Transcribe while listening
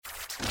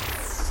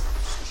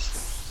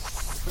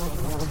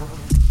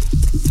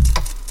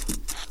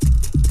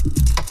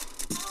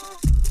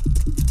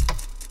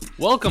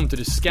Welcome to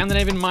the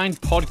Scandinavian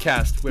Mind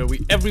podcast, where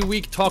we every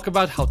week talk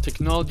about how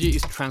technology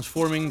is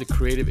transforming the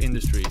creative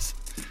industries.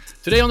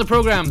 Today on the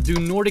program, do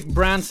Nordic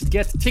brands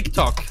get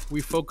TikTok? We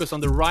focus on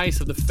the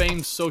rise of the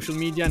famed social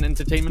media and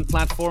entertainment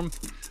platform,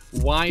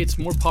 why it's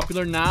more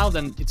popular now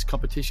than its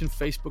competition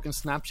Facebook and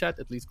Snapchat,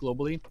 at least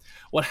globally,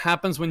 what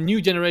happens when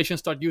new generations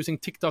start using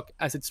TikTok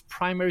as its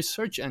primary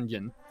search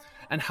engine,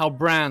 and how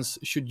brands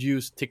should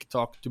use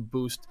TikTok to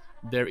boost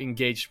their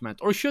engagement,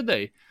 or should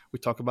they? We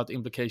talk about the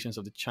implications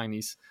of the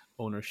Chinese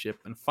ownership.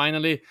 And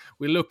finally,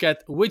 we look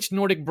at which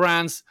Nordic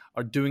brands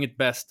are doing it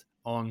best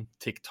on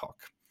TikTok.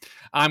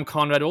 I'm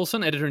Conrad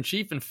Olsson,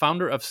 editor-in-chief and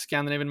founder of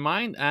Scandinavian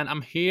Mind, and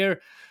I'm here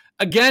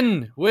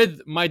again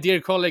with my dear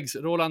colleagues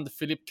Roland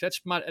Philipp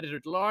Kretschmar,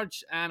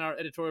 editor-at-large, and our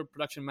editorial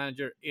production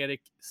manager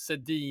Erik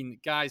Sedin.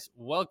 Guys,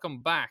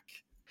 welcome back.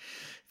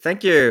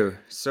 Thank you.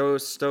 So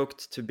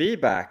stoked to be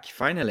back,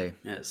 finally.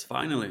 Yes,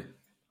 finally.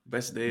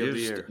 Best day of the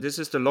year. This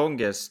is the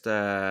longest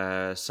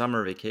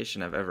summer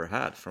vacation I've ever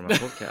had from a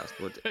podcast.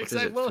 What is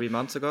it? 3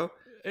 months ago?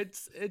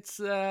 It's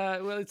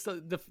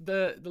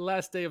the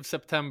last day of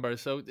September.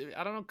 So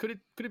I don't know. Could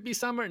it be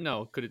summer?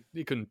 No,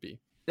 it couldn't be.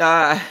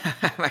 I'm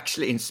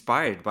actually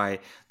inspired by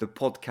the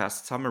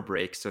podcast summer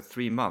break. So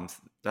 3 months.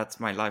 That's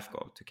my life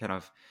goal, to kind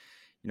of,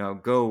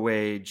 go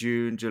away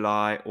June,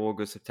 July,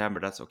 August, September.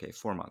 That's okay.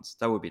 4 months.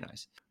 That would be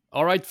nice.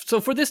 All right, so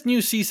for this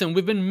new season,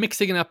 we've been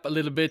mixing it up a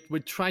little bit.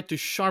 We tried to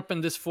sharpen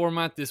this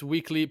format, this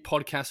weekly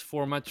podcast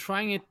format,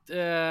 trying it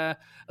a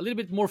little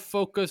bit more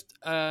focused,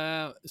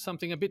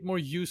 something a bit more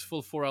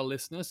useful for our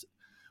listeners.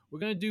 We're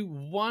going to do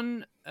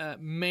one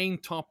main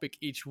topic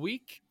each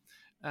week,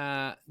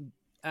 and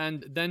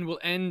then we'll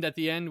end at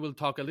the end. We'll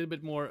talk a little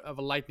bit more of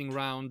a lightning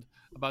round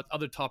about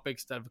other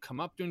topics that have come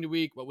up during the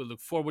week, what we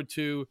look forward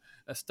to,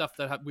 stuff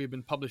that we've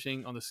been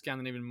publishing on the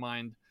Scandinavian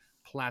Mind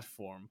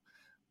platform.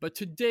 But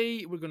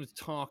today we're going to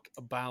talk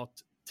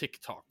about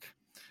TikTok.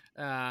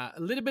 A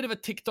little bit of a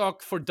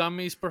TikTok for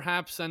dummies,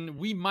 perhaps, and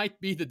we might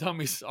be the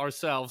dummies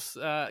ourselves.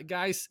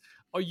 Guys,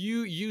 are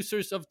you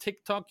users of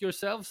TikTok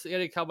yourselves?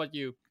 Erik, how about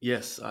you?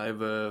 Yes,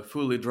 I've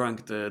fully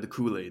drunk the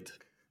Kool-Aid.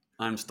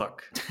 I'm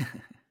stuck,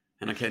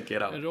 and I can't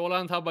get out. And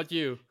Roland, how about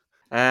you?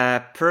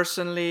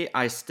 Personally,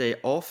 I stay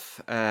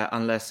off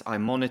unless I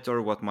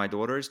monitor what my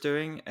daughter is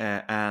doing,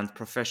 and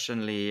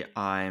professionally,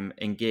 I'm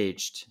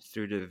engaged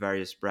through the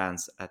various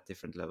brands at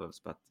different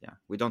levels. But yeah,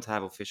 we don't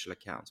have official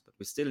accounts, but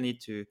we still need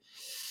to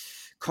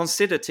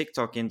consider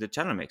TikTok in the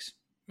channel mix.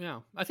 Yeah,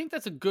 I think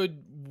that's a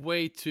good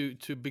way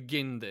to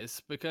begin this,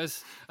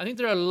 because I think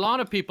there are a lot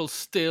of people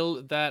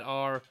still that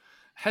are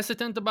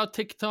hesitant about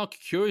TikTok,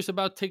 curious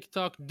about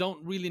TikTok,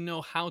 don't really know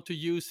how to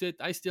use it.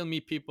 I still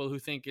meet people who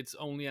think it's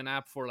only an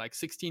app for like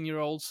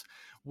 16-year-olds,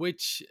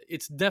 which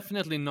it's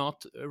definitely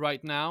not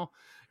right now.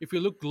 If you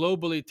look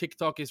globally,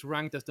 TikTok is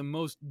ranked as the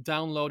most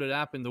downloaded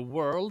app in the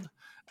world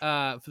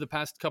for the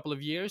past couple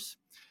of years.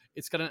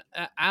 It's got an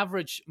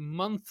average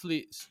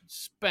monthly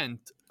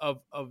spent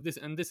of this,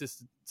 and this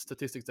is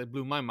statistics that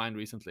blew my mind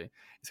recently.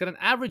 It's got an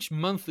average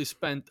monthly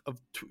spent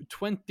of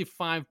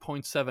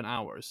 25.7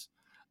 hours.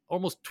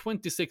 Almost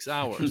 26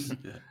 hours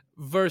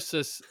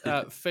versus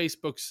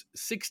Facebook's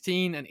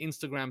 16 and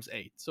Instagram's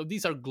 8. So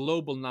these are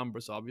global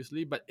numbers,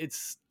 obviously, but it's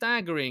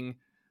staggering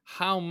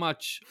how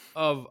much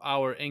of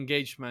our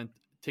engagement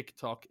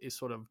TikTok is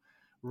sort of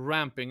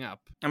ramping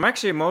up. I'm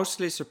actually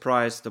mostly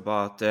surprised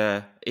about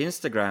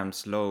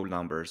Instagram's low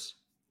numbers.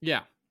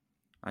 Yeah.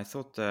 I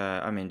thought,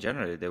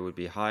 generally they would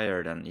be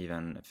higher than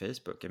even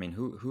Facebook. I mean,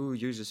 who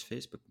uses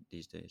Facebook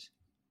these days?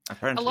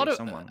 Apparently,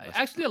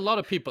 a lot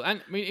of people.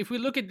 And I mean, if we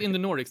look at in the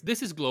Nordics,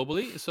 this is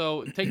globally,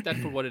 so take that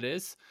for what it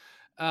is.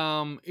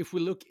 If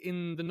we look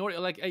in the Nordic,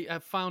 like I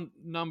have found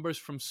numbers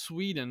from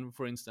Sweden,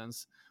 for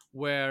instance,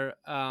 where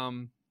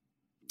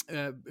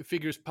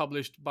figures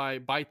published by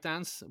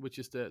ByteDance, which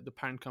is the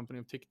parent company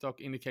of TikTok,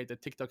 indicate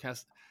that TikTok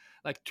has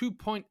like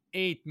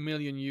 2.8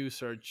 million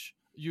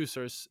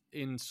users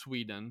in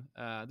Sweden.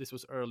 This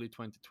was early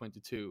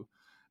 2022.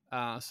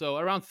 So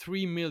around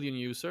 3 million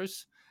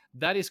users.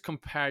 That is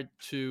compared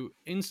to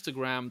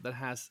Instagram that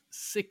has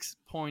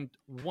 6.1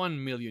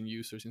 million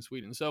users in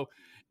Sweden. So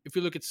if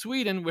you look at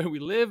Sweden, where we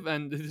live,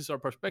 and this is our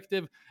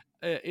perspective,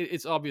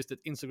 it's obvious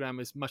that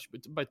Instagram is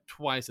by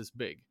twice as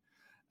big.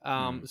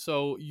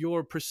 So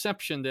your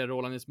perception there,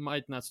 Roland,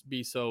 might not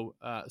be so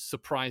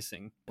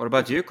surprising. What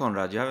about you,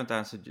 Conrad? You haven't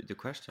answered the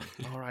question.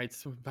 All right,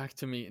 so back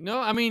to me. No,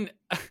 I mean,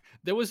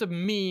 there was a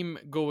meme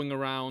going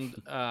around,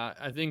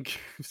 I think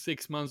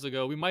 6 months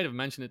ago. We might have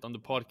mentioned it on the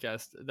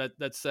podcast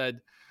that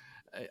said,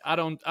 I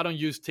don't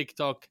use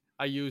TikTok.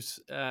 I use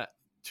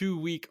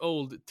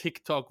 2-week-old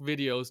TikTok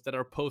videos that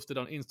are posted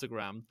on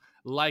Instagram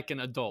like an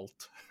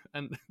adult,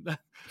 and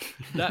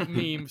that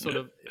meme sort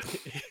of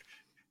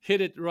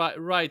hit it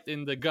right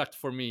in the gut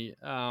for me.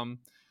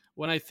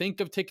 When I think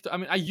of TikTok, I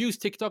mean, I use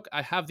TikTok.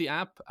 I have the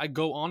app. I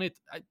go on it.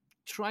 I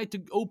try to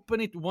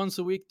open it once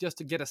a week just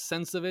to get a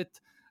sense of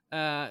it.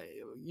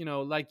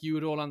 Like you,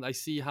 Roland, I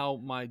see how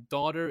my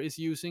daughter is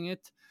using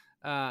it.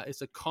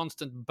 it's a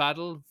constant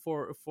battle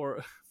for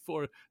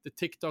for the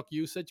TikTok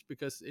usage,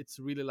 because it's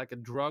really like a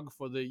drug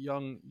for the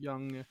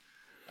young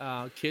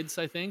kids,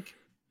 I think.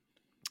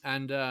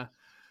 And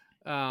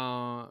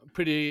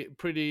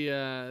pretty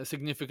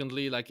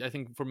significantly, like I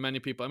think for many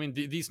people, I mean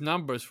these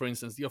numbers, for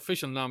instance, the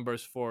official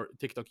numbers for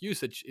TikTok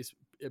usage is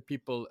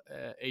people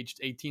aged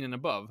 18 and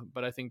above,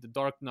 but I think the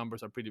dark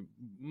numbers are pretty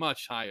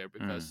much higher,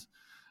 because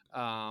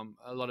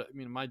a lot of, I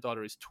mean, my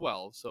daughter is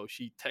 12, so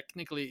she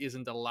technically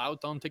isn't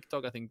allowed on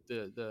TikTok. I think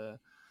the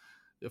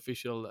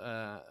official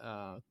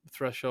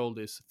threshold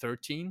is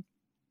 13.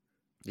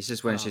 This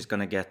is when she's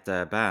gonna get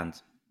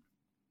banned.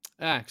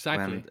 Yeah,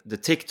 exactly. When the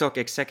TikTok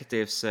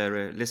executives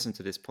listen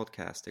to this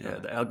podcast, Yeah,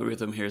 the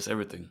algorithm hears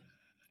everything.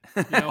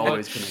 You know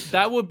Always what? connected.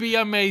 That would be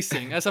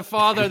amazing. As a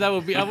father, that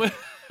would be I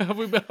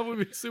would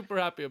be super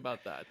happy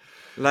about that.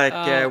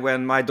 Like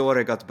when my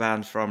daughter got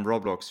banned from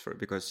Roblox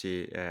because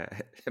she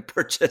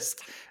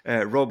purchased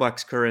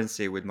Robux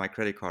currency with my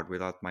credit card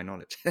without my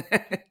knowledge.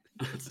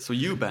 So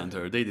you banned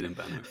her, they didn't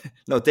ban her.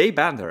 No, they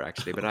banned her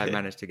actually, but I Okay.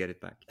 managed to get it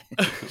back.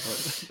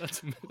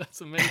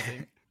 That's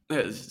amazing.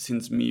 Yeah,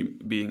 since me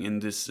being in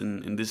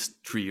this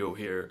trio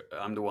here,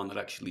 I'm the one that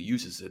actually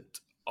uses it.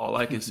 All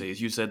I can say is,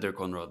 you said there,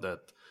 Conrad,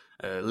 that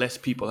less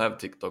people have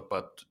TikTok,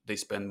 but they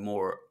spend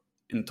more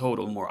in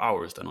total, more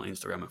hours than on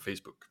Instagram and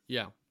Facebook.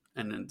 Yeah.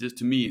 And then just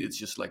to me, it's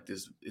just like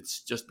this.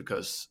 It's just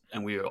because,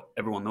 and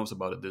everyone knows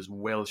about it. This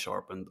well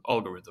sharpened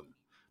algorithm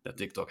that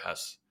TikTok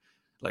has.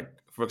 Like,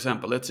 for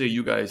example, let's say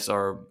you guys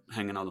are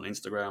hanging out on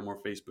Instagram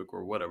or Facebook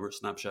or whatever,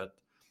 Snapchat.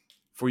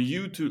 For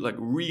you to like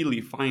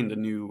really find a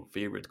new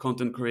favorite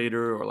content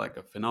creator or like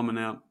a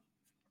phenomena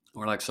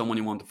or like someone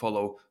you want to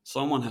follow,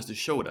 someone has to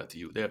show that to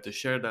you. They have to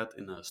share that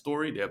in a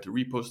story. They have to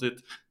repost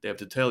it. They have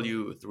to tell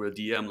you through a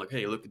DM like,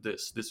 hey, look at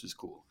this. This is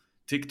cool.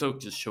 TikTok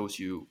just shows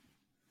you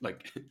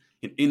like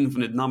in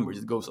infinite numbers.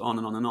 It goes on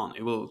and on and on.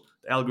 The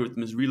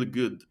algorithm is really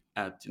good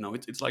at,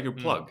 it's like your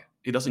plug.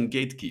 It doesn't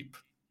gatekeep.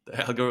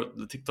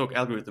 The TikTok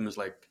algorithm is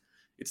like,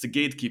 it's the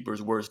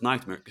gatekeeper's worst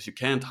nightmare, because you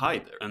can't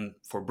hide there. And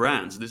for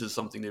brands, this is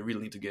something they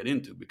really need to get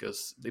into,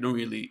 because they don't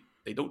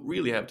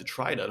really have to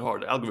try that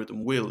hard. The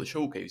algorithm will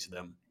showcase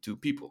them to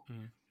people.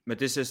 But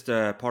this is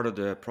the part of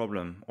the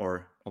problem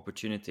or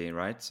opportunity,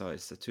 right? So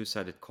it's a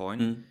two-sided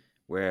coin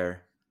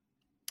where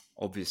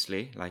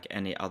obviously, like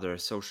any other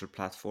social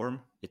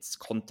platform, it's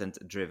content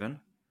driven,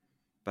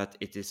 but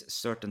it is a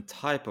certain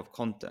type of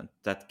content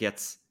that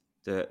gets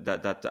that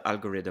the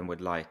algorithm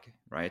would like,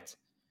 right?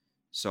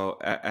 So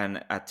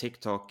and at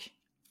TikTok,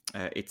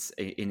 it's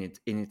in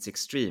its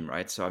extreme,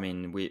 right? So I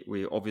mean,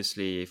 we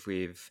obviously, if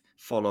we've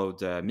followed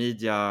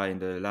media in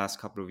the last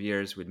couple of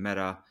years with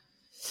Meta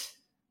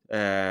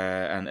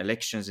and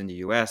elections in the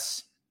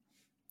US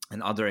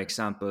and other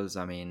examples,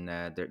 I mean,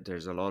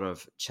 there's a lot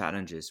of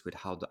challenges with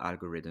how the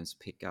algorithms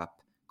pick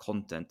up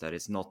content that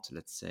is not,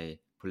 let's say,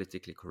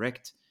 politically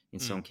correct, in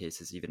some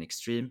cases even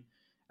extreme.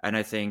 And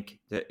I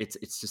think that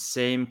it's the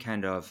same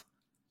kind of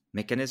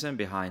mechanism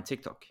behind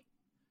TikTok.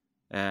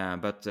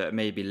 But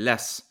maybe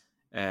less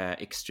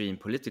extreme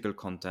political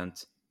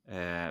content.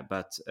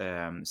 But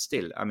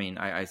still, I mean,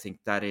 I think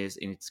that is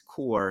in its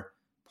core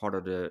part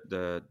of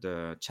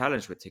the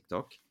challenge with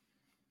TikTok,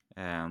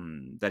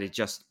 that it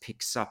just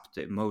picks up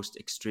the most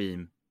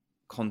extreme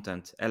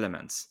content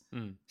elements.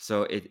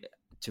 So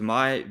to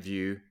my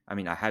view, I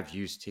mean, I have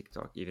used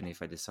TikTok even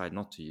if I decide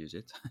not to use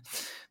it,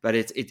 but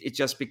it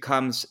just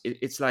becomes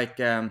it's like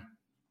a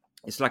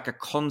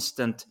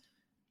constant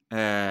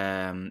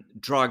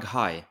drug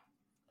high.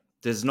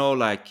 There's no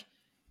like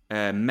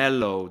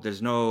mellow,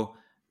 there's no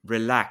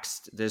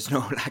relaxed, there's no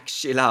like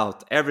chill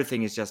out.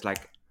 Everything is just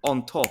like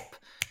on top,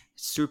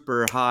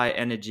 super high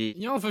energy.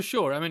 For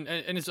sure. I mean,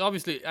 and it's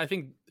obviously, I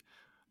think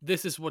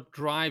this is what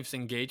drives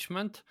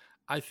engagement.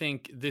 I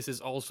think this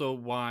is also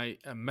why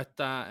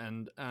Meta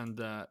and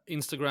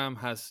Instagram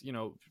has,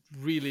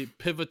 really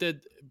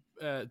pivoted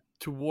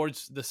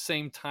towards the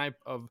same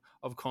type of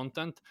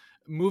content,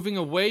 moving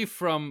away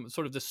from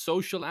sort of the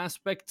social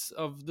aspects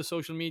of the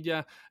social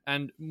media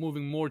and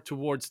moving more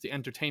towards the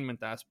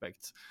entertainment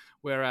aspects.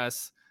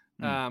 Whereas,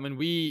 I mean,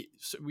 we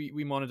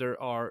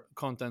monitor our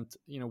content,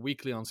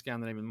 weekly on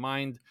Scandinavian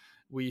Mind.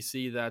 We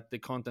see that the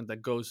content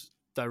that goes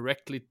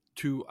directly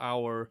to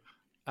our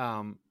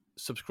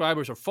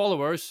subscribers or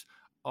followers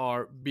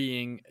are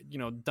being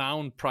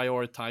down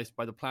prioritized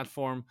by the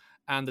platform,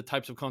 and the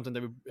types of content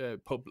that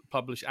we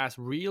publish as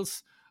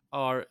reels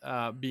are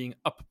being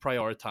up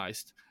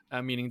prioritized,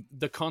 meaning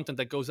the content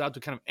that goes out to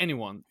kind of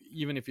anyone,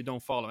 even if you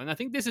don't follow. And I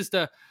think this is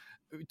the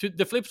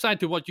flip side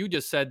to what you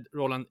just said,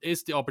 Roland,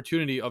 is the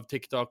opportunity of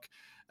TikTok,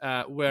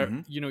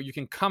 where you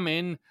can come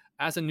in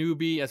as a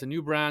newbie, as a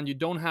new brand. You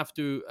don't have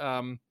to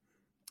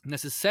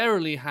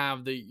necessarily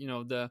have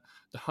the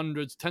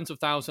hundreds, tens of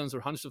thousands,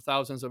 or hundreds of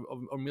thousands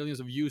or millions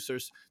of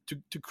users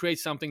to create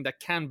something that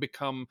can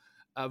become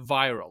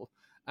viral.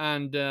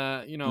 And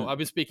I've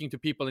been speaking to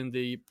people in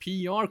the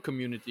PR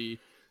community,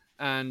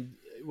 and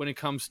when it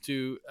comes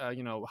to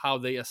how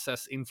they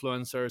assess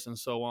influencers and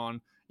so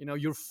on,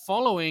 your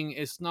following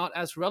is not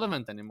as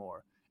relevant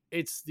anymore.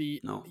 It's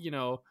the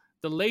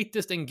the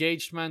latest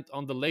engagement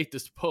on the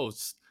latest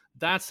posts.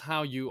 That's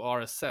how you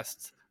are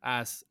assessed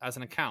as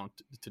an account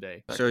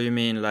today. So you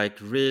mean like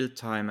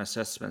real-time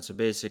assessment? So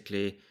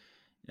basically,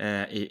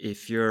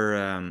 if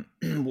you're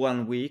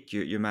 1 week,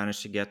 you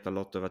manage to get a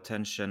lot of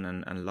attention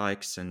and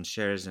likes and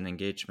shares and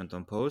engagement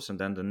on posts, and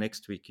then the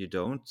next week you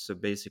don't. So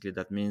basically,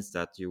 that means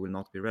that you will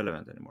not be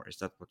relevant anymore. Is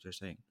that what you're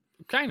saying?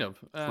 Kind of.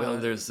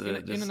 Well,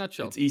 in a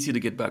nutshell. It's easy to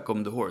get back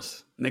on the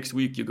horse. Next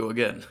week you go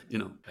again.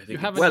 I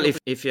think. Well,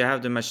 if you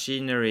have the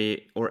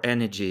machinery or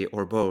energy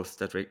or both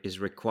that is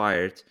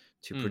required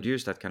to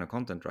produce that kind of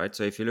content, right?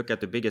 So if you look at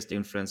the biggest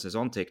influencers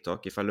on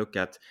TikTok, if I look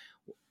at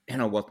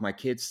what my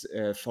kids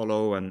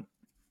follow, and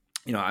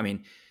I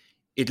mean,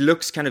 it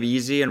looks kind of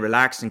easy and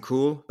relaxed and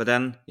cool, but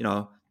then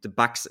the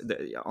backs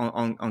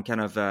on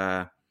kind of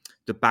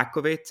the back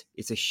of it,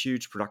 it's a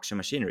huge production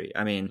machinery.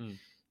 I mean,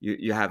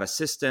 you have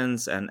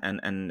assistants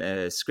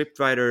and script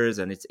writers,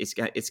 and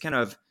it's kind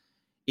of,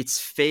 it's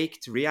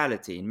faked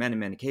reality in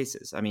many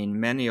cases. I mean,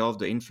 many of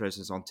the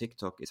influencers on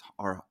TikTok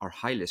are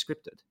highly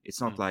scripted.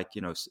 It's not like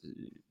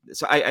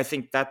so I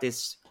think that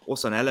is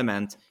also an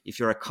element. If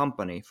you're a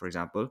company, for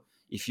example,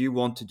 if you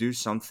want to do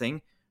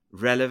something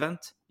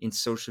relevant in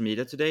social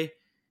media today,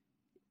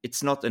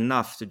 it's not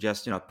enough to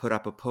just put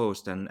up a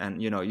post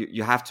and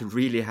you have to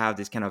really have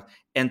this kind of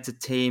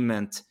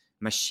entertainment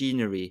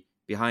machinery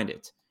behind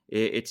it.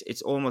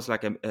 It's almost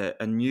like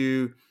a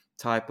new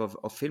type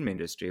of film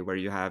industry where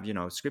you have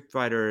script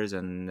writers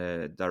and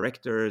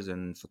directors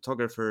and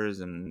photographers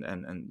and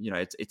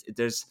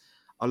there's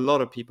a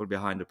lot of people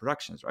behind the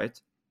productions, right?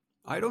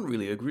 I don't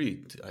really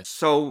agree.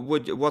 So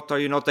what are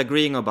you not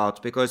agreeing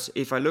about? Because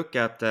if I look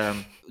at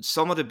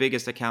some of the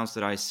biggest accounts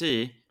that I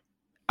see,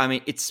 I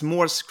mean, it's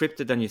more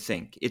scripted than you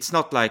think. It's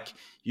not like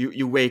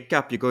you wake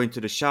up, you go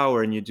into the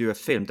shower and you do a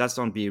film. That's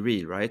not Be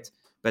Real, right?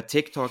 But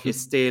TikTok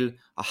is still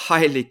a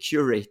highly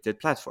curated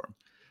platform.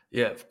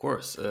 Yeah, of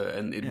course.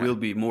 And it will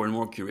be more and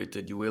more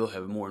curated. You will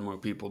have more and more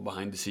people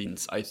behind the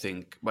scenes, I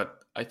think.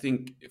 But I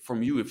think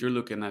from you, if you're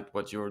looking at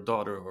what your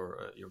daughter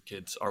or your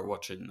kids are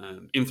watching,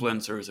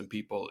 influencers and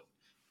people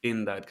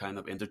in that kind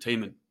of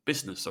entertainment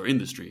business or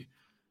industry,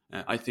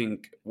 I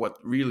think what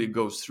really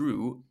goes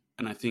through,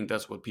 and I think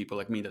that's what people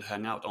like me that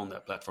hang out on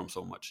that platform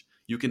so much,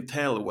 you can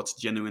tell what's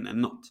genuine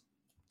and not.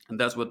 And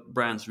that's what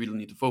brands really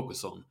need to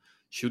focus on.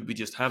 Should we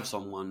just have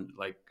someone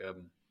like,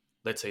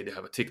 let's say they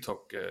have a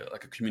TikTok,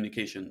 like a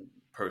communication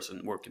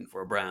person working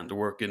for a brand or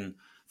working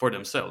for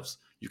themselves.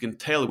 You can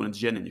tell when it's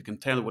genuine. You can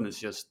tell when it's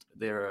just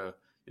they're,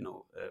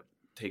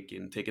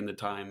 taking the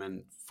time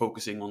and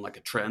focusing on like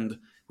a trend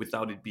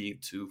without it being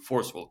too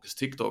forceful. Because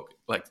TikTok,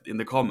 like in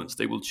the comments,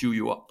 they will chew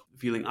you up. The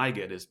feeling I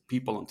get is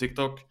people on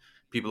TikTok,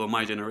 people of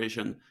my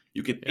generation,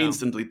 you can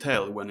instantly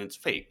tell when it's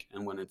fake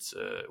and when it's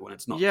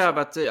not. Yeah,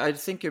 but I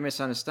think you're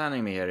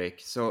misunderstanding me,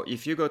 Eric. So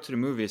if you go to the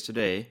movies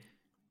today,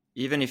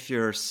 even if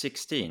you're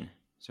 16,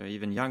 so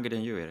even younger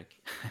than you, Eric,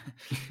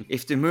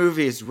 if the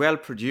movie is well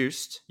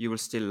produced, you will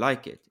still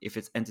like it. If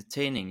it's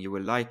entertaining, you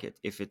will like it.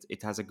 If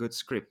it has a good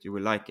script, you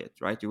will like it,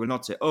 right? You will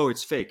not say, oh,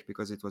 it's fake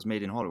because it was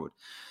made in Hollywood.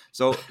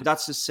 So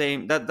that's the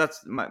same.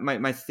 That's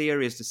my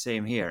theory is the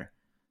same here,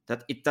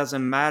 that it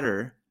doesn't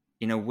matter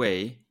in a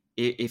way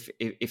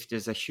if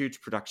there's a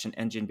huge production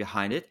engine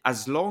behind it,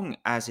 as long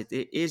as it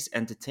is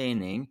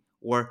entertaining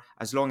or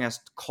as long as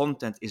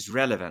content is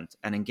relevant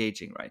and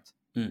engaging, right?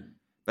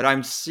 But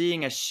I'm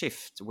seeing a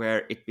shift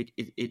where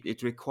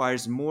it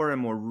requires more and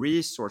more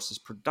resources,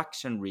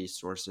 production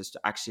resources, to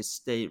actually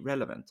stay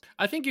relevant.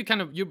 I think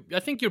I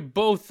think you're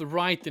both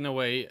right in a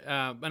way,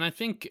 and I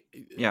think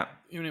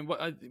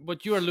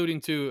what you are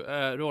alluding to,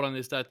 Roland,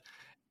 is that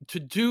to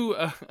do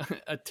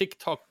a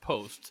TikTok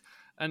post,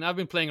 and I've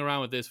been playing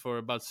around with this for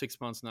about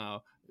 6 months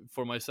now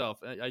for myself.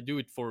 I do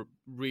it for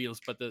reels,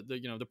 but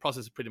the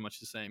process is pretty much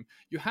the same.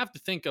 You have to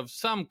think of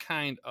some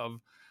kind of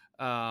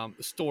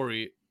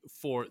story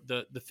for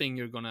the thing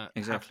you're gonna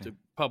have to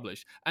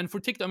publish. And for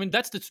TikTok, I mean,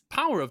 that's the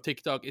power of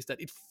TikTok, is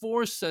that it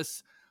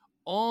forces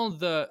all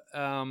the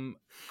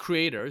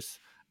creators,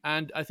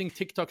 and I think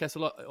TikTok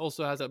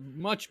also has a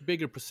much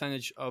bigger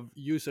percentage of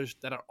users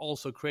that are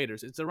also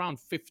creators. It's around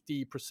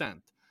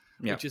 50%.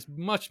 Which is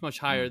much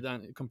higher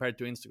than compared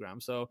to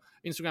Instagram. So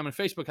Instagram and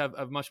Facebook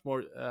have much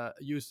more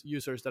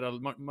users that are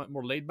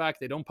more laid back.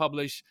 They don't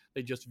publish;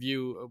 they just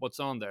view what's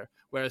on there.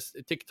 Whereas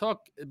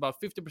TikTok, about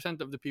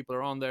 50% of the people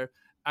are on there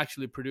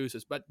actually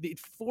produces. But it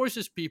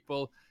forces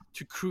people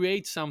to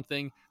create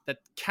something that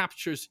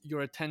captures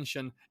your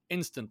attention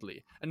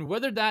instantly. And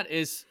whether that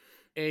is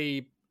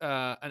an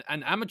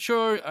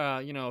amateur,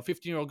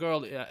 15-year-old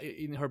girl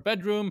in her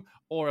bedroom,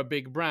 or a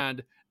big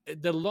brand,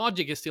 the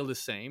logic is still the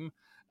same.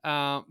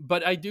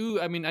 But I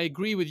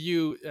agree with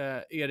you,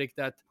 Eric,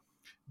 that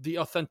the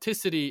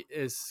authenticity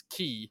is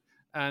key,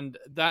 and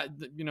that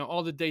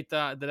all the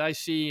data that I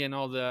see and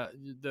all the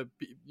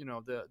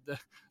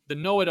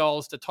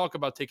know-it-alls that talk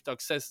about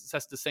TikTok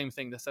says the same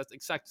thing. That says the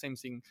exact same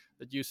thing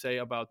that you say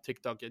about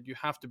TikTok. That you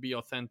have to be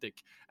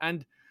authentic.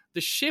 And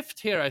the shift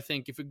here, I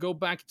think, if we go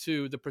back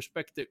to the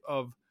perspective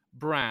of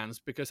brands,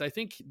 because I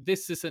think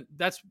that's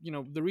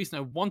the reason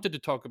I wanted to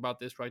talk about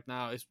this right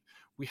now is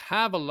we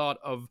have a lot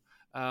of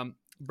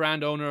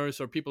brand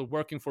owners or people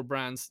working for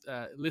brands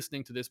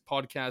listening to this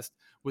podcast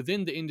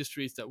within the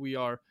industries that we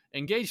are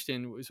engaged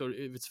in. So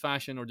if it's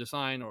fashion or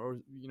design or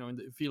in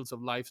the fields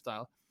of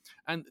lifestyle,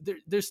 and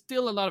there's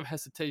still a lot of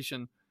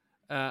hesitation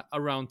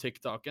around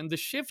TikTok, and the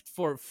shift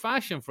for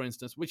fashion, for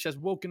instance, which has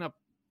woken up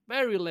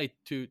very late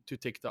to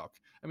TikTok.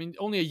 I mean,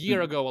 only a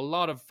year ago, a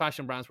lot of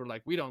fashion brands were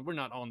like, we're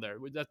not on there.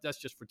 That's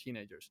just for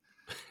teenagers.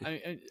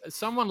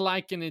 Someone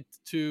likened it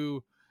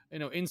to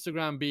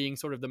Instagram being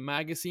sort of the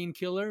magazine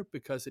killer,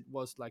 because it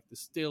was like the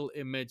still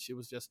image. It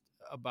was just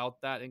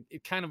about that, and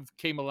it kind of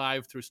came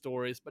alive through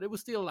stories, but it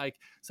was still like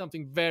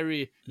something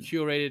very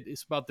curated.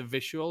 It's about the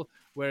visual,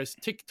 whereas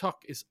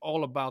TikTok is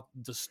all about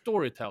the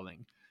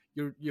storytelling.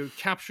 You're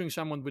capturing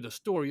someone with a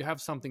story. You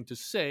have something to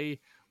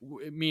say,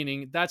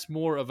 meaning that's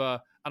more of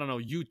a, I don't know,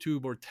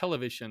 YouTube or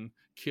television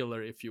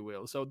killer, if you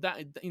will. So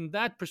that in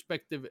that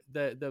perspective,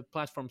 the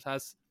platforms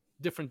has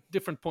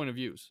different point of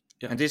views.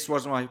 Yeah. And this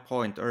was my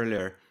point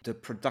earlier. The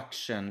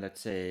production, let's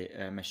say,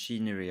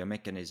 machinery or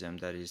mechanism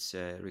that is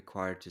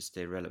required to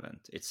stay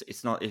relevant.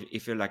 It's not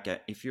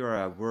if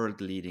you're a world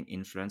leading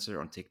influencer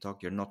on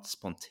TikTok, you're not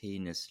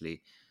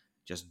spontaneously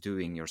just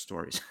doing your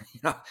stories.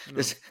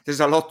 There's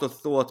a lot of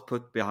thought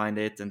put behind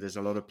it, and there's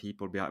a lot of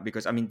people behind,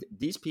 because I mean,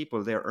 these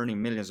people, they're earning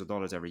millions of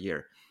dollars every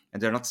year,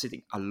 and they're not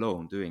sitting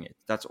alone doing it.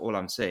 That's all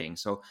I'm saying.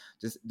 So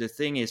the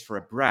thing is, for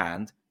a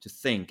brand to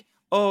think,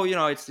 oh,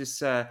 it's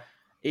this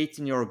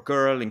 18-year-old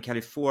girl in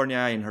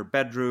California in her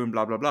bedroom,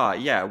 blah blah blah.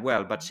 Yeah,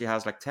 well, but she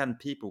has like 10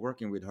 people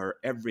working with her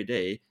every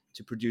day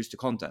to produce the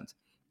content.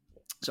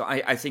 So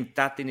I think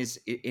that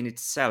in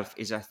itself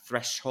is a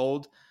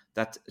threshold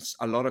that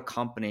a lot of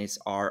companies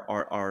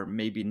are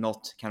maybe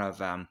not kind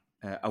of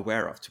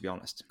aware of, to be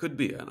honest. Could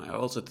be, and I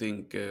also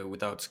think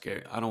without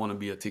scare, I don't want to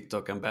be a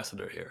TikTok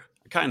ambassador here.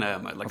 I kind of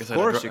am. Like I said,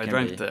 I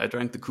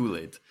drank the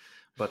Kool-Aid,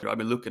 but I've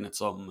been looking at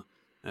some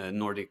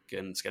Nordic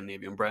and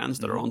Scandinavian brands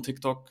that are on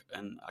TikTok,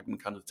 and I'm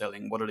kind of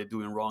telling what are they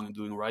doing wrong and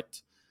doing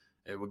right.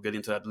 We'll get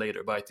into that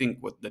later, but I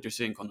think that you're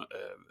saying,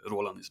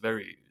 Roland, is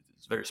very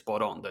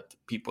spot on. That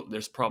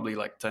there's probably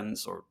like 10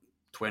 or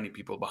 20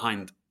 people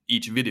behind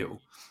each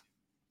video.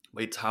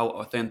 But it's how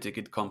authentic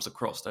it comes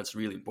across. That's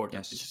really important.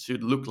 Yes. It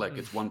should look like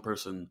it's one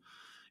person.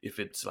 If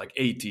it's like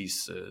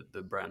 80s,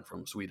 the brand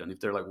from Sweden, if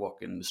they're like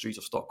walking the streets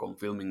of Stockholm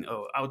filming,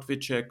 outfit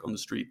check on the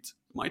street,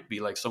 might be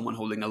like someone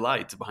holding a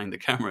light behind the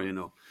camera.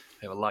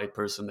 They have a light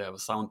person, they have a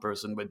sound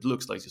person, but it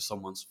looks like just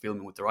someone's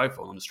filming with their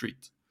iPhone on the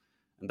street.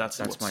 And that's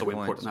what's so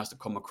important. It has to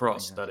come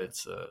across that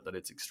it's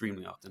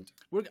extremely authentic.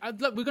 We're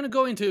going to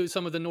go into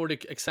some of the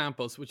Nordic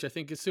examples, which I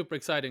think is super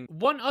exciting.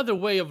 One other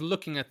way of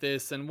looking at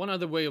this, and one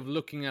other way of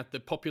looking at the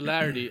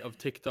popularity of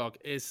TikTok,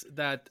 is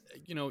that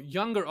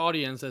younger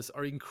audiences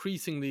are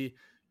increasingly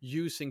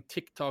using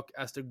TikTok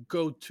as their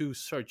go-to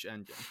search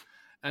engine.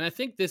 And I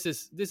think this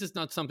is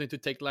not something to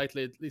take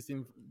lightly, at least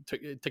in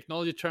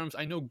technology terms.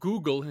 I know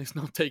Google is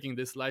not taking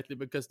this lightly,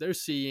 because they're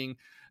seeing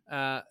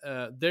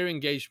their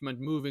engagement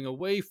moving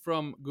away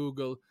from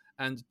Google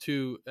and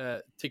to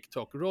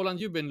TikTok. Roland,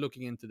 you've been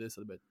looking into this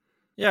a bit.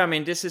 Yeah, I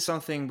mean, this is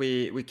something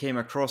we came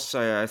across.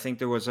 I think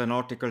there was an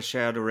article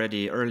shared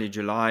already early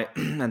July,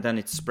 and then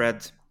it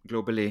spread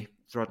globally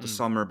throughout the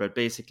summer. But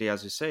basically,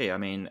 as you say, I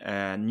mean,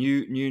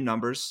 new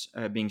numbers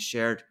being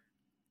shared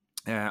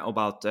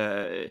about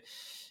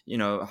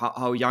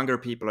how younger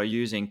people are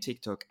using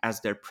TikTok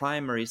as their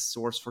primary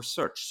source for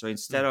search. So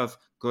instead of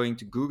going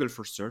to Google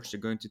for search, they're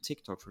going to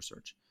TikTok for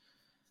search.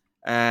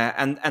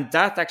 And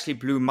that actually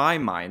blew my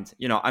mind.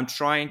 I'm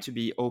trying to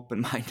be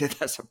open-minded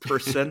as a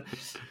person.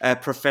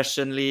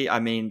 Professionally, I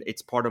mean,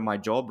 it's part of my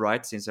job,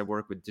 right? Since I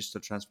work with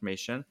digital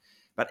transformation.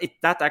 But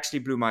that actually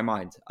blew my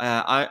mind.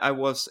 I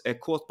was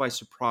caught by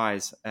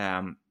surprise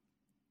by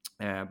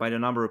the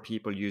number of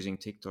people using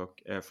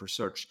TikTok for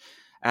search.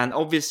 And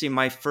obviously,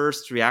 my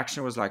first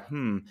reaction was like,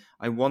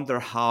 I wonder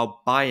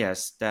how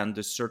biased then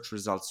the search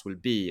results will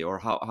be, or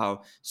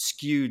how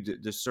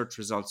skewed the search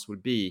results will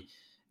be.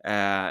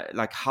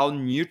 Like, how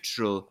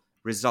neutral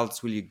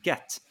results will you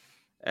get?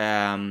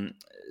 And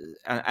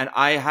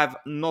I have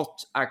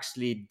not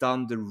actually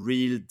done the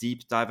real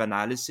deep dive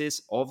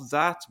analysis of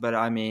that. But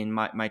I mean,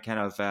 my kind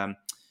of,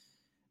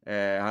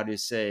 how do you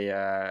say,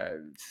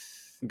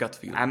 gut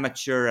feeling,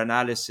 amateur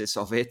analysis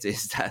of it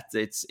is that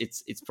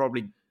it's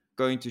probably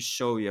going to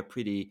show you a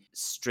pretty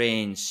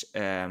strange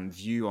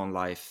view on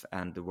life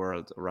and the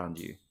world around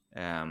you,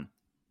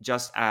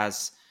 just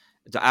as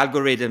the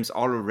algorithms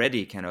are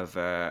already kind of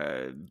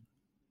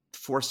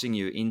forcing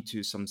you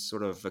into some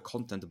sort of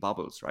content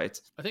bubbles, right?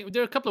 I think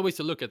there are a couple of ways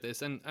to look at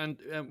this, and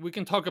we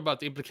can talk about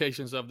the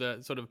implications of the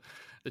sort of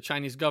the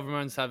Chinese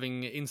governments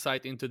having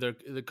insight into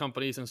the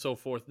companies and so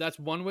forth. That's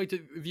one way to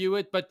view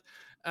it, but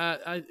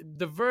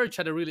The Verge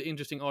had a really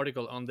interesting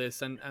article on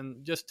this, and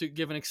just to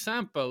give an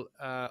example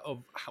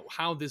of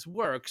how this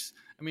works.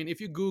 I mean,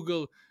 if you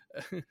Google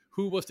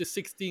who was the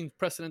 16th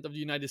president of the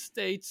United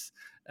States,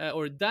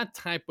 or that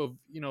type of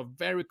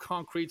very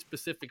concrete,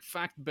 specific,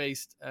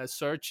 fact-based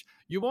search,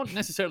 you won't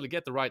necessarily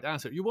get the right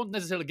answer. You won't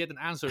necessarily get an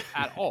answer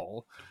at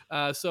all.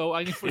 So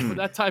I think for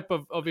that type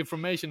of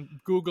information,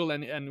 Google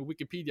and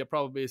Wikipedia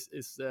probably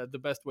is the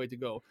best way to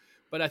go.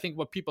 But I think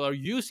what people are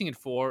using it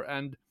for,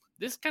 and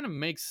this kind of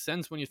makes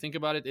sense when you think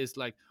about it, is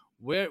like,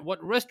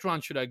 what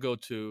restaurant should I go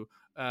to?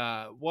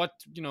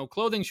 What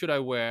clothing should I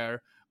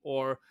wear?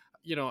 Or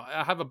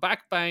I have a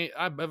back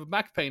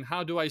pain.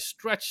 How do I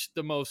stretch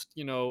the most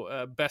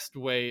best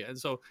way? And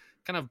so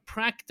kind of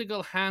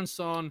practical,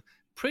 hands-on,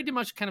 pretty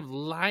much kind of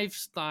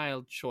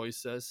lifestyle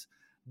choices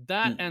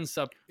that ends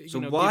up. So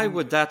why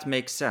would that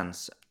make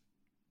sense?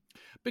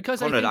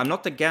 Because Conrad, I'm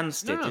not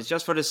against it. No. It's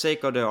just for the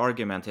sake of the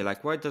argument here.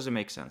 Like, why does it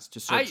make sense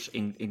to search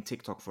in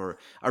TikTok for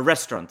a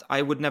restaurant?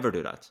 I would never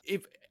do that.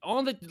 If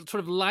all the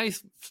sort of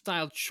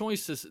lifestyle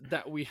choices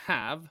that we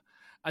have,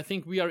 I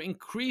think we are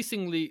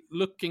increasingly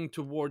looking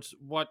towards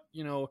what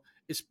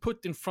is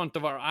put in front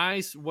of our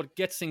eyes, what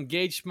gets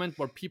engagement,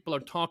 what people are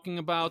talking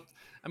about.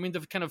 I mean, the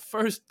kind of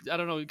first,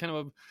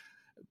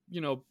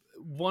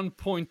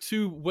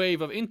 1.2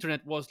 wave of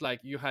internet was like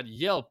you had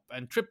Yelp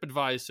and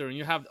TripAdvisor, and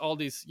you have all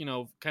these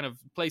kind of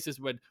places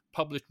with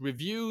published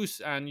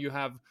reviews, and you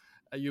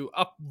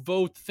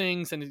upvote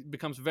things, and it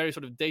becomes very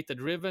sort of data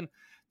driven.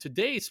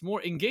 Today it's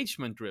more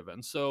engagement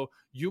driven, so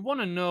you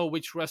want to know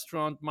which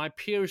restaurant my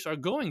peers are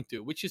going to,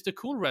 which is the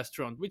cool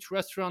restaurant, which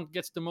restaurant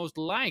gets the most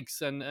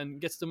likes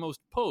and gets the most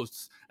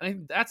posts. And I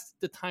think that's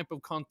the type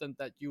of content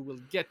that you will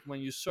get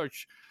when you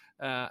search.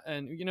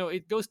 And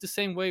it goes the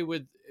same way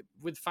with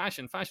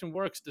fashion. Fashion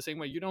works the same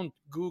way. You don't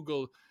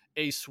Google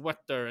a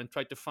sweater and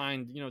try to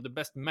find the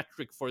best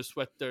metric for a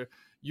sweater.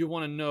 You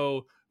want to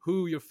know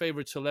who your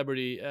favorite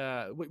celebrity,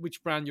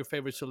 which brand your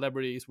favorite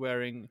celebrity is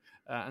wearing,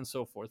 and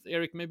so forth.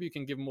 Eric, maybe you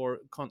can give more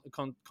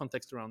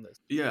context around this.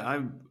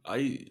 Yeah,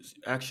 I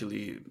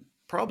actually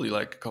probably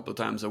like a couple of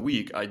times a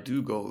week I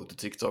do go to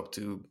TikTok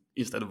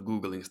instead of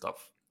Googling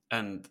stuff.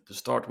 And to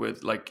start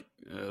with, like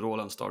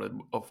Roland started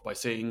off by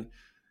saying,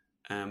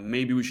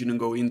 maybe we shouldn't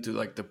go into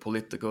like the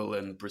political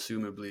and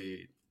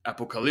presumably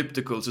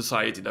apocalyptical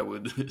society that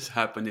would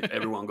happen if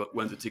everyone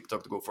went to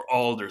TikTok to go for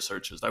all their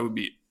searches. That would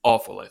be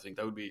awful. I think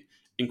that would be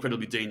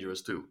incredibly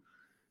dangerous too,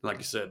 like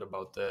you said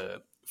about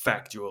the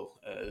factual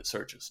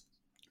searches.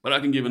 But I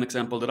can give an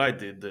example that I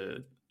did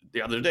the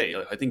other day.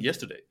 I think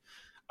yesterday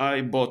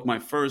I bought my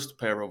first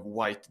pair of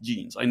white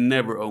jeans. I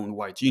never owned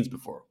white jeans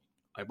before.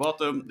 I bought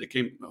them, they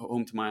came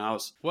home to my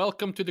house.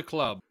 Welcome to the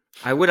club.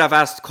 I would have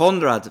asked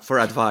Conrad for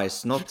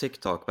advice, not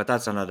TikTok, but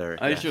that's another.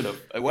 I should have.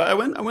 Well, I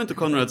went to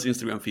Conrad's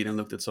Instagram feed and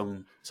looked at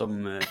some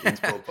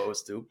inspo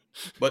posts too.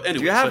 But anyway,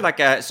 do you have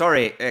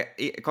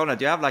Conrad?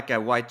 Do you have like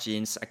a white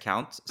jeans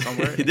account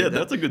somewhere? Yeah,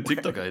 that's a good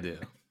TikTok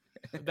idea.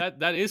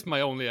 That is my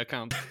only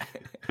account.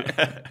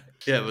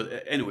 Yeah,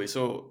 but anyway,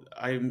 so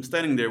I'm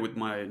standing there with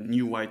my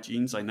new white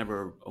jeans. I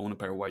never owned a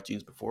pair of white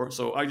jeans before,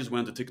 so I just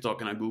went to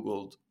TikTok and I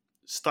Googled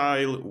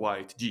style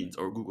white jeans,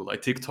 or I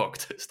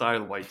TikToked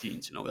style white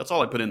jeans. That's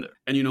all I put in there.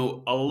 And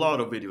a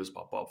lot of videos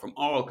pop up from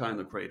all kinds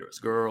of creators,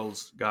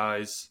 girls,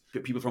 guys,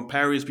 people from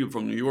Paris, people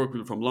from New York,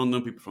 people from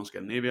London, people from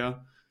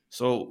Scandinavia.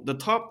 So the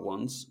top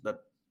ones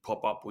that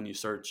pop up when you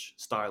search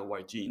style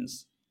white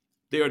jeans,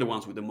 they are the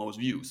ones with the most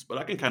views. But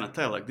I can kind of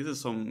tell, like, this is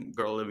some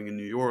girl living in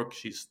New York.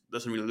 She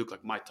doesn't really look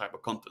like my type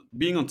of content.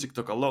 Being on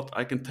TikTok a lot,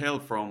 I can tell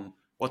from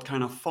what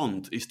kind of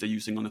font is they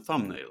using on the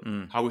thumbnail?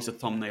 How is the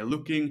thumbnail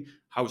looking?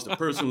 How is the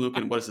person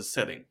looking? What is the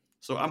setting?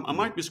 So I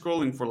might be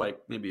scrolling for like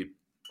maybe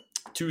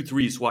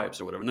 2-3 swipes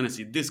or whatever. And then I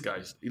see this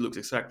guy, he looks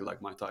exactly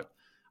like my type.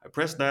 I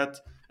press that,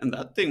 and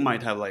that thing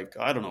might have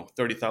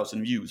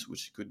 30,000 views,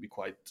 which could be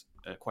quite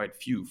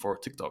few for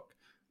TikTok.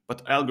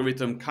 But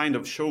algorithm kind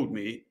of showed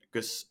me,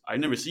 because I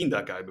never seen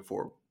that guy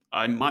before.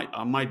 I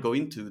might go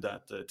into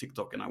that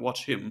TikTok and I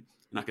watch him,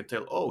 and I can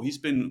tell,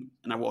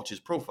 and I watch his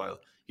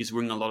profile. He's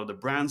wearing a lot of the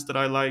brands that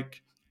I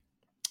like.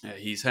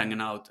 He's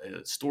hanging out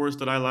at stores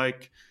that I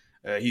like.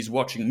 He's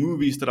watching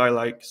movies that I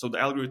like. So the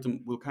algorithm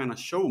will kind of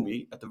show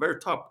me, at the very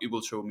top, it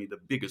will show me the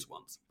biggest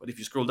ones. But if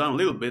you scroll down a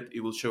little bit,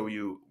 it will show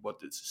you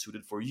what is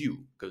suited for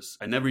you. Because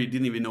I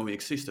didn't even know he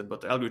existed,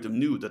 but the algorithm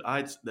knew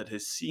that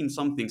has seen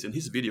some things in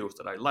his videos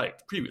that I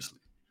liked previously.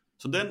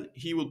 So then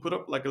he will put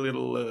up like a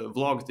little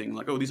vlog thing,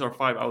 like, these are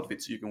 5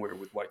 outfits you can wear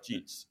with white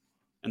jeans.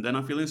 And then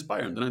I feel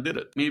inspired, and then I did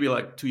it. Maybe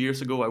like 2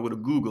 years ago, I would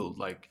have Googled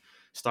like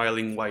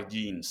styling white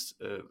jeans,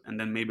 and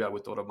then maybe I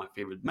would thought of my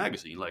favorite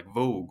magazine, like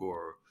Vogue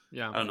or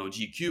I don't know,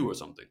 GQ or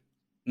something.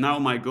 Now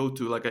my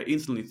go-to, like, I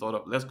instantly thought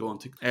of, let's go on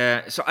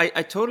TikTok. So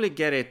I totally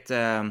get it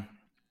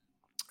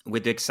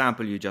with the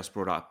example you just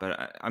brought up,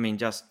 but I mean,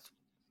 just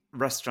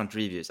restaurant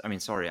reviews. I mean,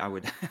 sorry, I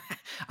would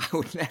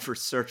never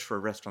search for a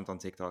restaurant on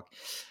TikTok.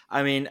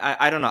 I mean,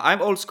 I don't know.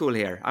 I'm old school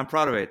here. I'm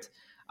proud of it.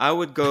 I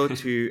would go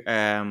to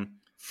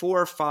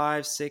 4,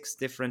 5, 6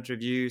 different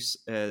reviews,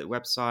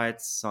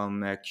 websites,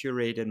 some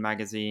curated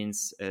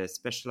magazines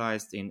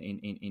specialized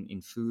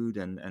in food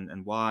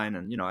and wine,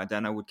 and and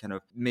then I would kind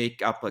of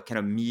make up a kind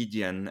of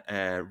median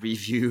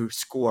review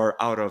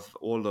score out of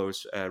all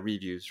those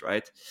reviews,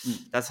 right?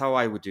 That's how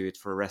I would do it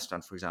for a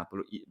restaurant, for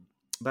example.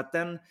 But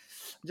then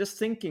just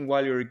thinking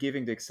while you're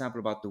giving the example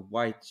about the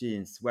white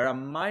jeans, where I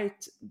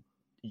might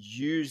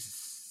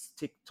use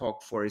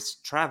TikTok for is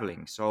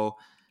traveling. So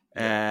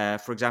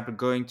for example,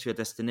 going to a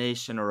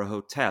destination or a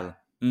hotel,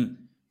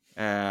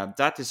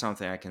 that is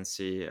something I can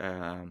see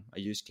a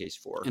use case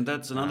for. And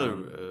that's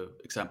another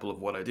example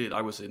of what I did.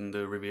 I was in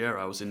the Riviera.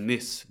 I was in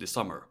Nice this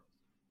summer,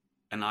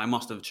 and I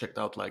must have checked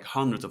out like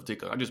hundreds of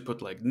TikTok. I just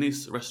put like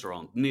Nice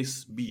restaurant,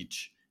 Nice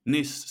beach,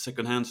 Nice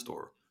secondhand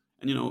store,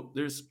 and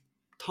there's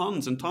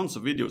tons and tons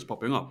of videos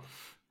popping up.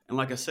 And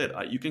like I said,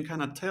 you can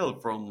kind of tell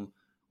from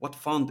what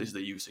font is they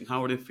using,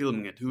 how are they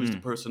filming it, who is the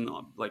person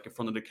like in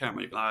front of the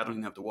camera. I don't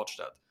even have to watch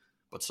that.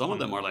 But some of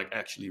them are like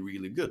actually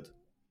really good.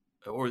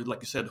 Or like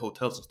you said,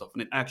 hotels and stuff,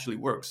 and it actually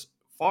works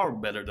far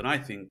better than I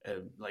think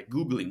like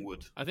Googling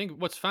would. I think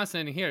what's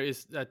fascinating here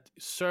is that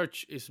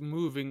search is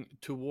moving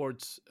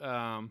towards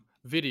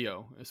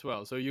video as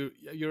well. So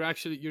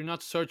you're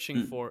not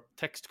searching for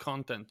text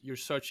content, you're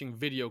searching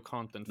video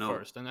content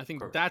first. And I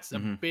think that's a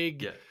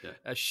big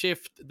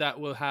shift that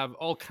will have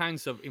all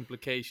kinds of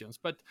implications.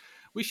 But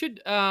we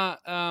should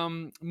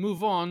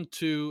move on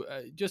to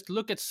just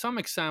look at some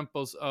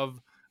examples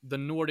of the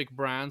Nordic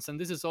brands, and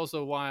this is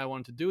also why I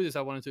wanted to do this.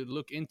 I wanted to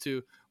look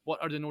into what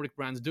are the Nordic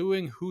brands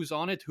doing, who's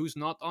on it, who's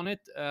not on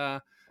it.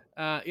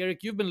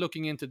 Eric, you've been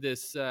looking into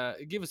this.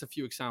 Give us a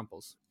few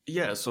examples.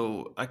 Yeah,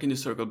 so I can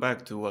just circle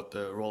back to what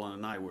Roland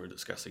and I were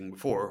discussing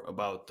before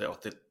about the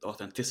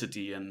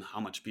authenticity and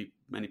how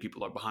many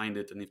people are behind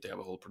it, and if they have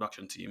a whole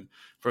production team.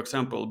 For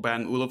example,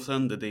 Bang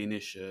Olufsen, the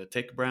Danish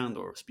tech brand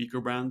or speaker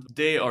brand,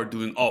 they are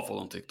doing awful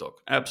on TikTok.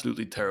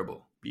 Absolutely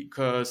terrible,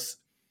 because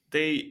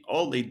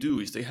all they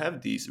do is they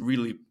have these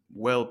really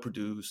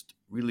well-produced,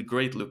 really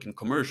great-looking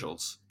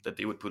commercials that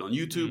they would put on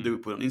YouTube, they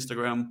would put on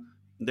Instagram.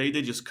 They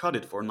just cut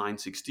it for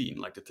 9:16,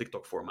 like the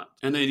TikTok format.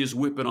 And they just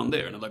whip it on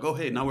there. And they're like, oh,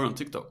 hey, now we're on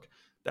TikTok.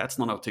 That's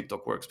not how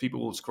TikTok works.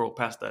 People will scroll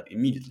past that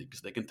immediately because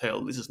they can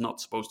tell this is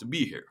not supposed to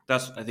be here.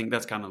 I think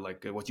that's kind of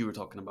like what you were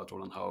talking about,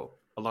 Roland, how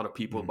a lot of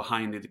people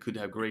behind it could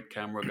have great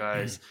camera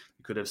guys,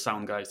 you could have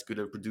sound guys, could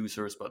have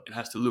producers, but it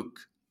has to look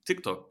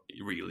TikTok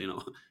real,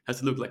 it has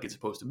to look like it's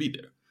supposed to be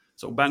there.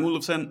 So Bang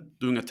Olufsen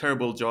doing a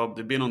terrible job.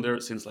 They've been on there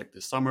since like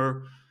the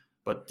summer,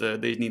 but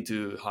they need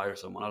to hire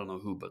someone. I don't know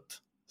who, but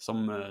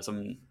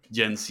some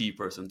Gen Z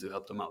person to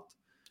help them out.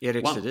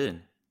 Erik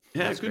Sedin.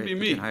 Yeah, that's it could be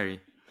me.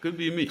 Could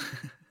be me.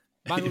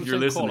 If you're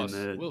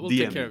listening, we'll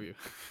take care of you.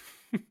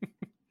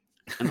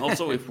 And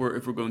also, if we're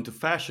going to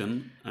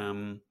fashion,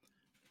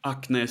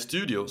 Acne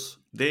Studios,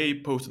 they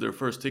posted their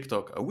first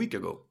TikTok a week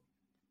ago.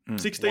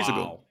 6 days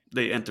ago,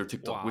 they entered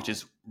TikTok, which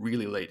is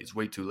really late. It's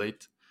way too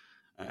late.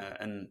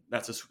 And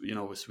that's a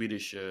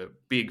Swedish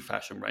big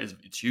fashion brand.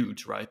 It's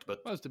huge, right?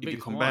 But if you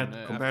compare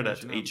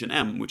that to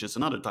H&M, which is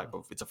another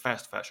it's a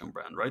fast fashion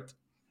brand, right?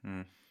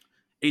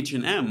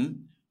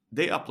 H&M,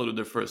 they uploaded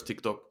their first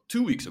TikTok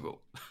 2 weeks ago.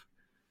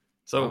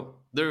 So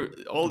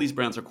all these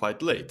brands are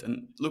quite late.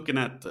 And looking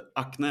at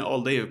Acne,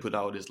 all they have put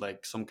out is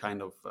like some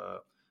kind of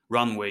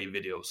runway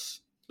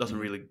videos. Doesn't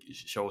really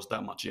show us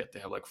that much yet. They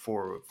have like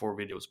four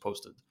videos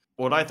posted.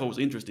 What I thought was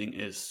interesting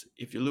is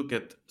if you look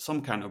at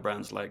some kind of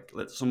brands, like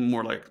some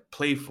more like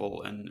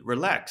playful and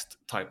relaxed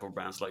type of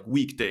brands, like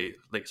Weekday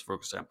Lace, for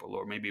example,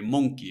 or maybe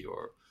Monkey,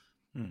 or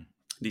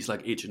these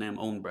like H&M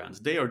owned brands,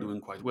 they are doing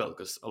quite well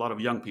because a lot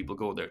of young people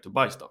go there to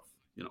buy stuff.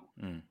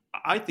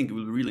 I think it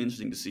will be really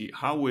interesting to see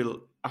how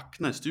will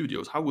Acne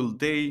Studios, how will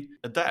they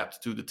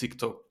adapt to the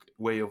TikTok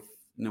way of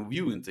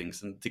viewing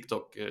things and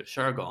TikTok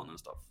jargon and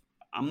stuff.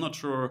 I'm not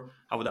sure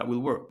how that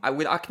will work.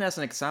 With Acne as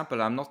an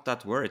example, I'm not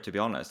that worried, to be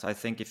honest. I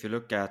think if you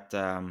look at,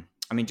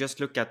 just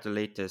look at the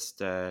latest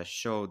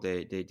show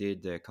they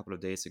did a couple of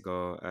days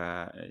ago.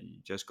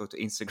 Just go to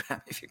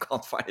Instagram if you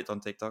can't find it on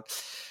TikTok.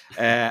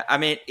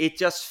 It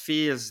just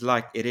feels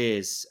like it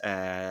is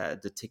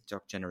the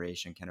TikTok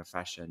generation kind of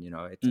fashion.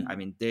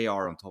 They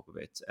are on top of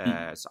it.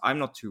 So I'm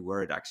not too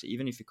worried, actually.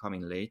 Even if you come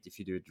in late, if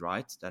you do it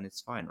right, then it's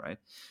fine, right?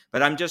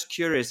 But I'm just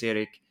curious,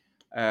 Erik,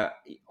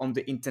 on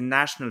the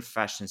international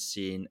fashion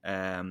scene,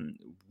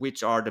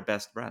 which are the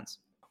best brands?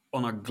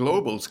 On a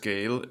global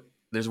scale,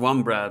 there's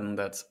one brand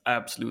that's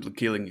absolutely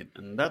killing it,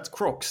 and that's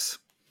Crocs.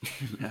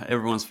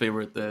 Everyone's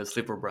favorite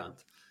slipper brand.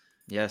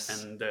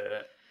 Yes. And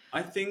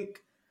I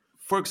think,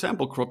 for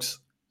example, Crocs,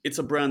 it's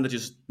a brand that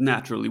just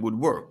naturally would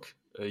work.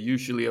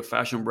 Usually a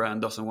fashion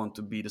brand doesn't want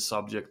to be the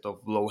subject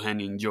of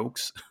low-hanging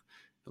jokes.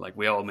 Like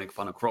we all make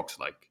fun of Crocs,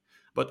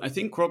 But I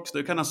think Crocs,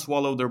 they kind of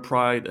swallow their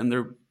pride, and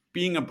they're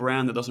being a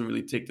brand that doesn't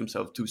really take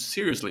themselves too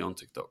seriously on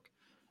TikTok.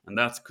 And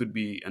that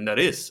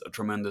is a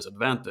tremendous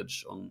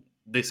advantage on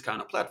this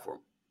kind of platform.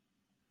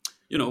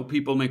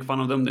 People make fun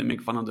of them, they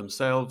make fun of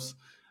themselves,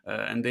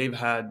 and they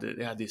had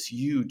this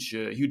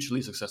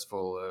hugely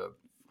successful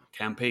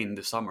campaign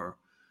this summer.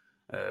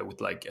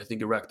 with like, I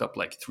think it racked up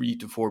like 3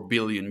 to 4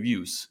 billion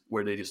views,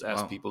 where they just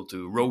asked Wow. people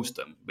to roast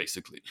them,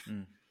 basically.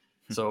 Mm.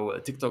 So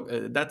TikTok,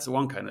 that's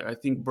one kind of. I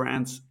think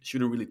brands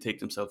shouldn't really take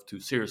themselves too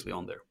seriously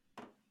on there.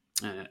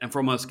 And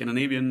from a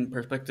Scandinavian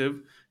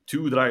perspective,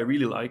 two that I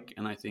really like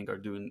and I think are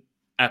doing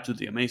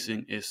absolutely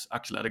amazing is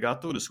Axel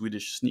Arigato, the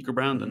Swedish sneaker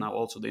brand, and now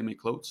also they make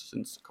clothes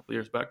since a couple of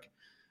years back,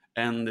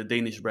 and the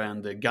Danish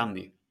brand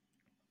Ganni.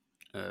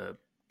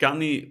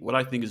 Ganni, what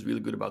I think is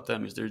really good about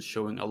them is they're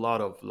showing a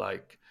lot of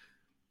like,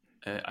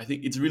 I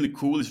think it's really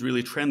cool. It's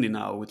really trendy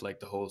now with like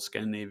the whole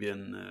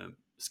Scandinavian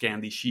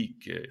Scandi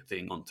chic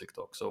thing on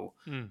TikTok. So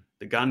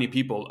the Ganni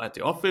people at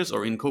the office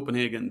or in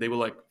Copenhagen, they will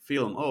like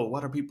film, oh,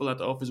 what are people at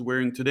the office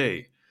wearing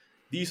today?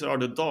 These are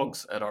the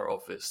dogs at our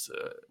office.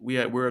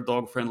 We're a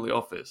dog-friendly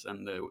office,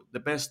 and the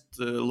best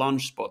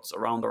lunch spots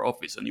around our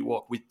office. And you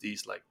walk with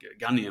these like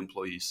Ganni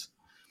employees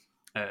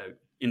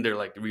in their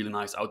like really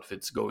nice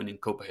outfits, going in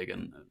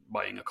Copenhagen,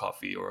 buying a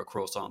coffee or a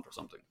croissant or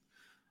something.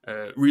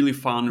 Really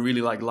fun,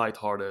 really like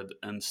lighthearted,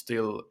 and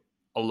still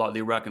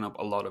they're racking up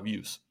a lot of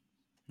views.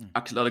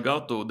 Axel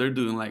Arigato, they're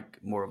doing like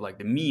more of like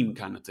the meme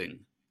kind of thing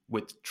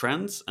with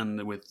trends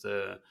and with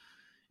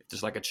if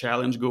there's like a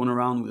challenge going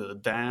around with a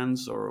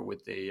dance or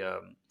with a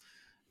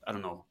I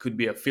don't know, could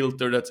be a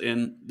filter that's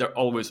in. They're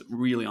always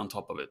really on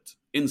top of it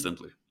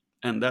instantly,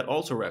 and that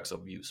also racks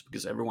up views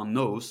because everyone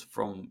knows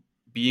from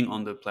being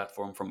on the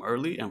platform from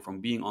early and from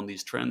being on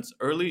these trends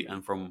early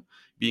and from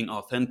being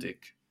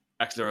authentic.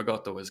 Axel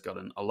Arigato has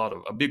gotten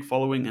a big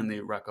following, and they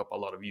rack up a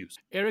lot of views.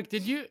 Eric,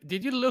 did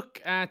you look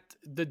at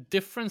the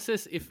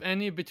differences, if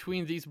any,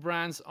 between these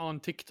brands on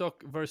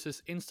TikTok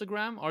versus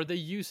Instagram? Are they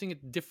using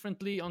it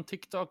differently on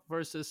TikTok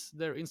versus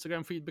their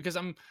Instagram feed? Because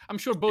I'm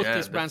sure both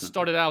these brands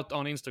started out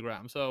on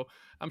Instagram, so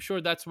I'm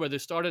sure that's where they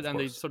started, and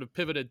they sort of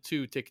pivoted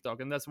to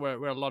TikTok, and that's where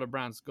a lot of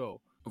brands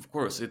go. Of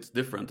course, it's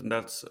different, and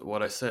that's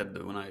what I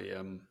said when I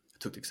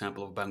took the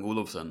example of Bang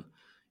Olufsen.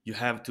 You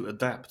have to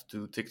adapt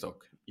to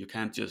TikTok. You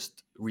can't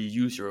just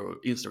reuse your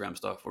Instagram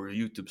stuff or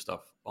your YouTube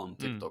stuff on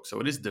TikTok. So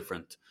it is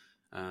different.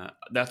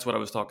 That's what I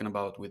was talking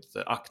about with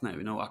Acne.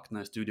 You know,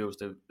 Acne Studios,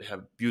 they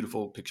have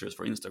beautiful pictures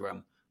for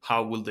Instagram.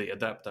 How will they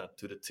adapt that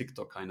to the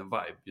TikTok kind of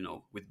vibe? You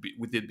know,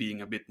 with it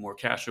being a bit more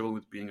casual,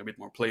 with being a bit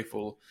more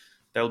playful.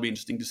 That'll be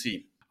interesting to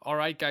see. All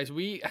right, guys,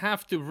 we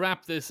have to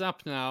wrap this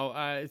up now.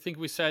 I think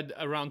we said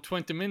around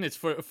 20 minutes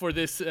for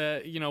this,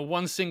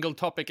 one single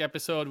topic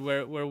episode.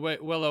 We're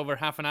well over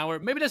half an hour.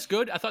 Maybe that's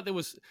good. I thought that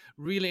was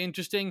really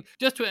interesting.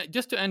 Just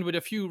to end with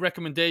a few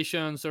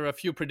recommendations or a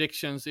few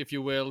predictions, if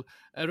you will.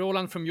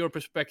 Roland, from your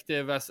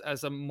perspective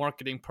as a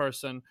marketing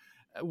person,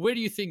 where do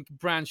you think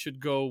brands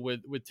should go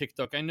with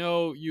TikTok? I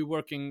know you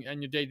working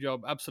in your day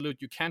job, absolute,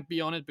 you can't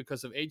be on it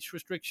because of age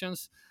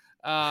restrictions.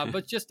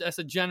 But just as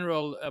a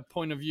general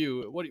point of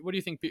view, what do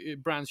you think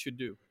brands should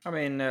do? I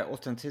mean,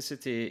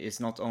 authenticity is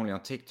not only on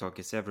TikTok;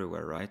 it's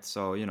everywhere, right?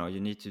 So you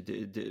need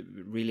to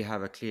really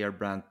have a clear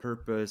brand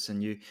purpose,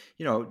 and you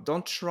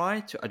don't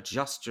try to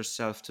adjust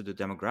yourself to the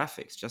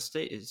demographics. Just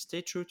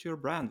stay true to your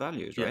brand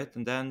values, right?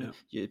 And then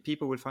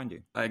people will find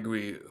you. I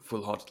agree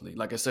full-heartedly.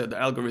 Like I said, the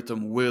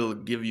algorithm will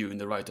give you in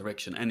the right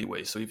direction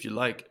anyway. So if you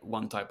like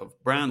one type of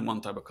brand,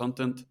 one type of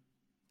content,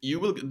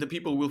 the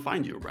people will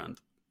find your brand.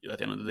 At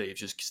the end of the day,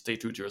 if you just stay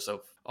true to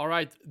yourself. All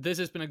right, this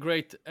has been a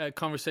great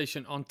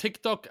conversation on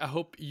TikTok. I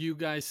hope you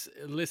guys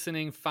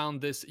listening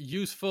found this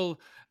useful.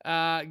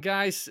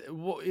 Guys,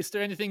 is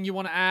there anything you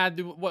want to add?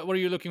 What are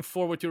you looking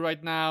forward to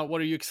right now?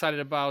 What are you excited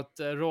about?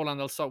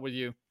 Roland, I'll start with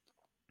you.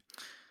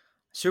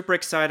 Super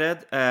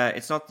excited.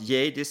 It's not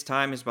Ye this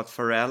time, it's about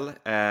Pharrell.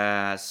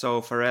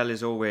 So Pharrell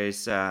is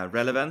always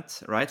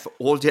relevant, right? For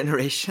all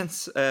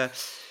generations.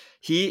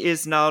 He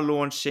is now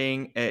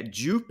launching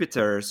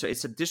Jupiter. So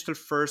it's a digital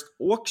first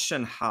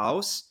auction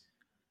house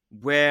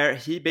where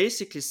he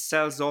basically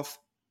sells off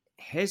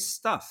his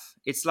stuff.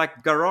 It's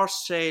like garage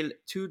sale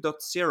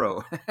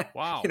 2.0.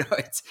 Wow.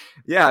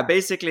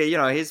 Basically,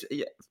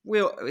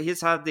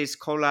 he's had these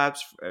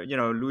collabs,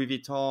 Louis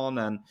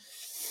Vuitton and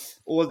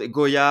all the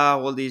Goya,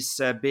 all these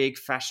big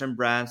fashion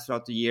brands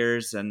throughout the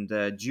years, and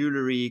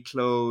jewelry,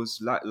 clothes,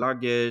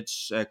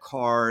 luggage,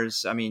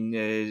 cars,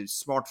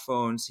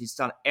 smartphones. He's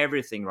done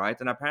everything, right?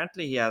 And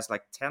apparently he has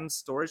like 10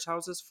 storage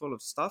houses full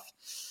of stuff.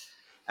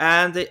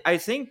 And I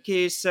think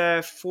he's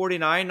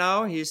 49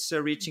 now. He's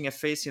reaching a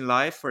phase in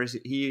life where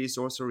he is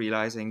also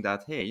realizing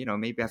that, hey,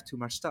 maybe I have too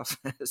much stuff.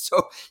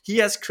 So he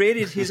has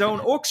created his own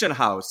auction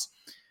house.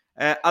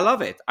 I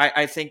love it.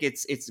 I think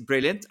it's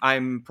brilliant.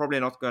 I'm probably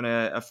not going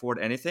to afford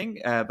anything,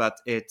 but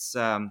it's.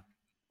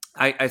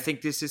 I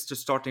think this is the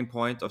starting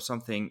point of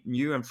something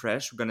new and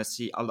fresh. We're going to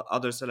see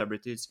other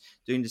celebrities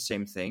doing the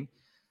same thing.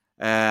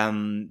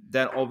 Then,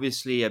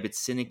 obviously, a bit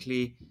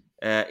cynically,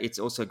 it's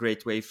also a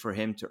great way for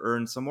him to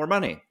earn some more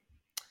money.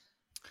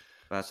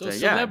 But so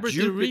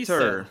celebrity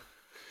resale.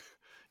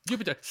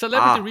 Jupiter,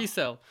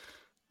 resale.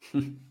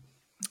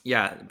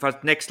 Yeah,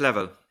 but next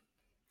level.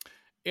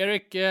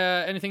 Eric,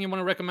 anything you want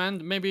to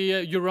recommend? Maybe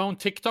your own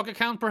TikTok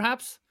account,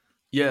 perhaps?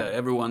 Yeah,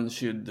 everyone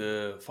should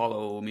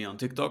follow me on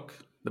TikTok.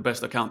 the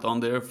best account on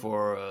there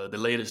for the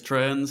latest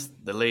trends,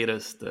 the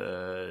latest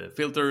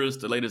filters,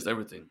 the latest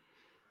everything.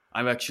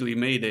 I've actually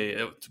made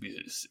to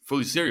be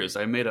fully serious,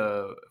 I made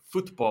a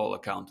football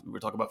account. We were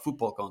talking about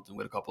football content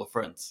with a couple of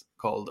friends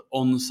called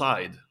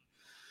Onside.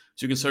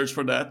 So you can search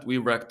for that. We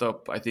racked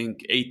up, I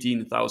think,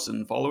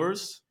 18,000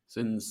 followers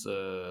since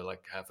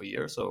like half a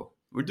year. So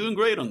we're doing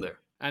great on there.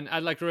 And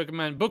I'd like to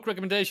recommend book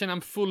recommendation.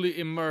 I'm fully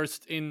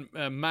immersed in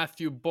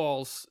Matthew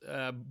Ball's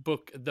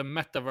book, The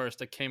Metaverse,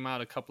 that came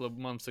out a couple of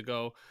months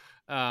ago.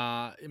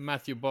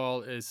 Matthew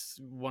Ball is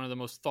one of the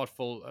most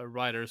thoughtful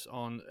writers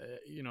on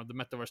the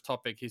metaverse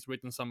topic. He's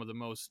written some of the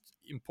most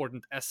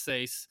important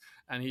essays,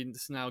 and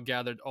he's now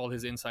gathered all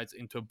his insights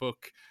into a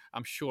book.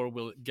 I'm sure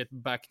we'll get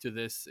back to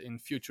this in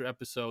future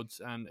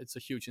episodes, and it's a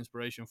huge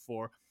inspiration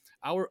for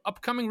our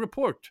upcoming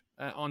report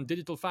on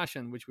digital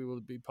fashion, which we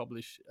will be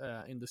published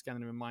in the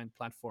Scandinavian Mind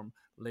platform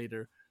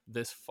later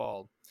this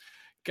fall.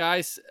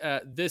 Guys,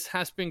 this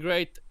has been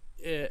great.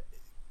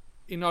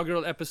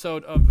 Inaugural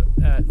episode of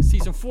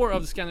season 4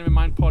 of the Scandinavian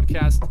Mind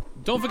podcast.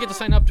 Don't forget to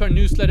sign up to our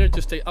newsletter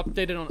to stay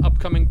updated on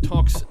upcoming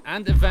talks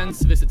and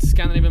events. Visit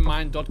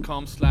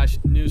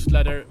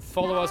scandinavianmind.com/newsletter.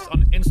 Follow us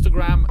on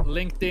Instagram,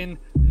 LinkedIn,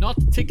 not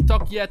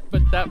TikTok yet,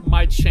 but that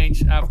might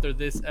change after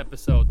this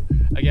episode.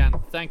 Again,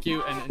 thank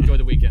you and enjoy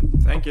the weekend.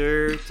 Thank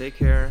you. Take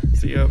care.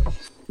 See you.